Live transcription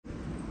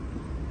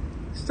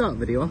start the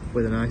video off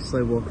with a nice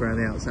slow walk around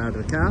the outside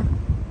of the car.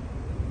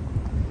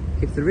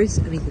 If there is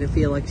anything I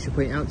feel like I should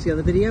point out to you on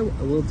the video,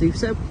 I will do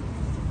so,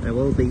 and I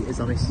will be as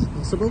honest as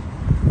possible.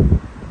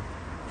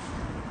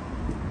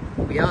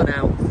 We are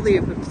now fully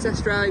open for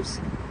test drives,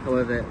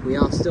 however we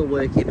are still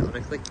working on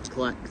a click and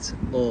collect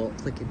or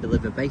click and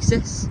deliver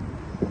basis.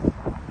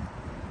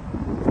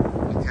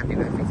 You can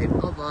do everything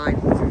online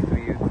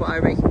through your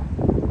inquiry,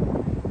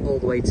 all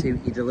the way to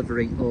your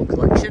delivery or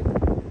collection.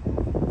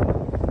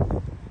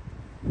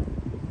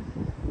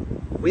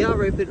 We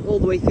are open all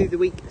the way through the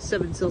week,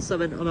 7 till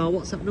 7 on our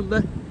WhatsApp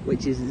number,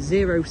 which is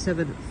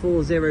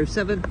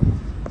 07407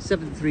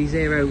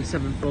 730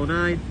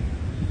 749,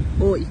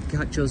 or you can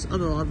catch us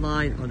on the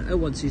landline on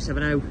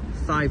 01270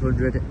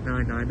 500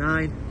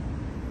 999.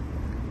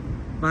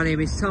 My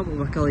name is Tom, and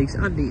my colleagues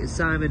Andy and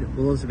Simon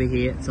will also be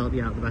here to help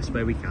you out the best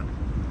way we can.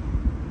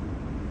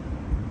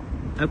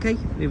 Okay,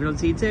 moving on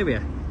to the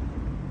interior.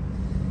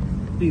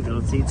 You've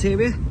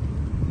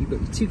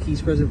got your 2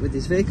 keys present with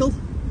this vehicle.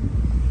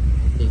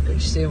 You've got your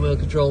steering wheel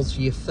controls for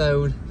your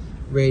phone,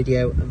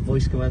 radio and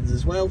voice commands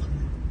as well.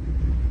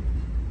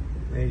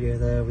 Radio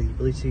there with your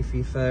Bluetooth for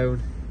your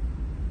phone,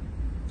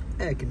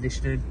 air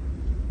conditioning,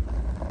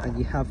 and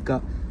you have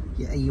got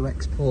your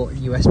AUX port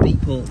and USB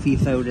port for your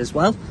phone as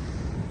well.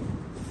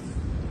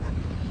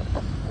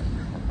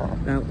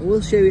 Now I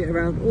will show you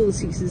around all the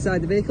seats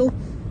inside the vehicle,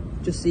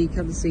 just so you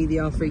can see the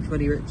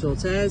R320 rips or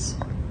tears.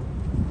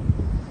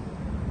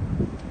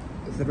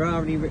 If there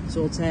are any rips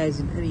or tears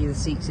in any of the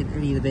seats in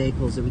any of the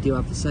vehicles that we do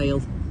have for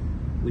sale,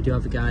 we do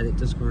have a guy that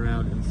does come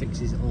around and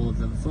fixes all of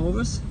them for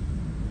us.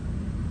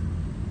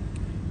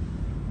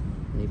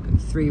 And you've got your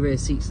 3 rear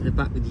seats in the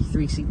back with your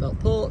 3 seatbelt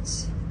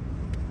ports,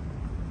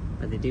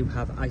 and they do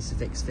have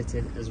Isofix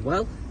fitting as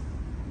well.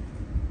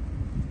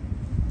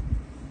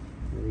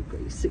 And you've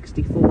got your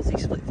 60/40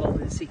 split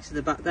folding seats in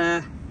the back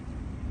there.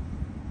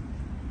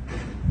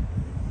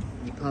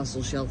 Your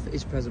parcel shelf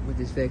is present with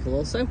this vehicle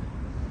also.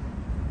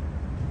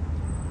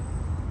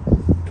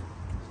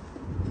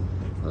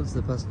 Onto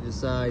the passenger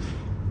side,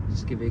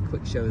 just give you a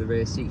quick show of the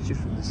rear seats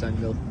just from this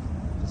angle,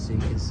 just so you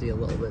can see a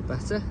little bit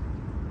better.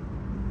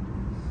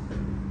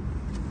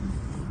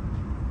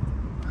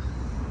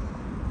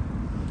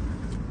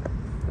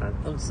 And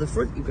onto the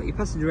front, you've got your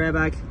passenger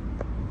airbag.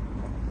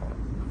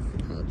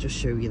 I'll just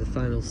show you the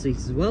final seat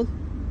as well.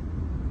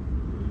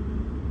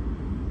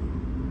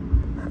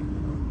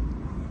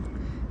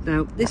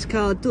 Now, this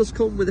car does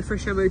come with a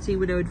fresh MOT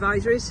with no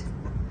advisories.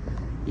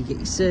 You get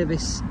your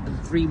service and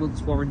 3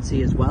 months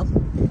warranty as well.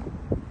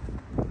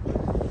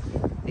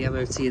 The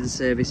MOT and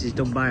service is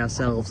done by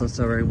ourselves at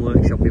our own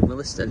workshop in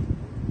Williston.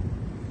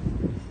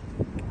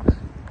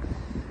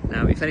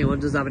 Now, if anyone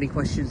does have any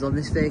questions on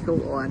this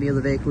vehicle or any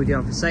other vehicle we do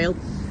have for sale,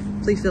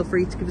 please feel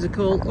free to give us a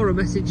call or a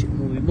message, and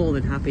we'll be more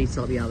than happy to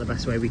help you out the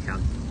best way we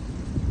can.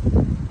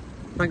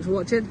 Thanks for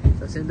watching.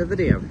 That's the end of the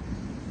video.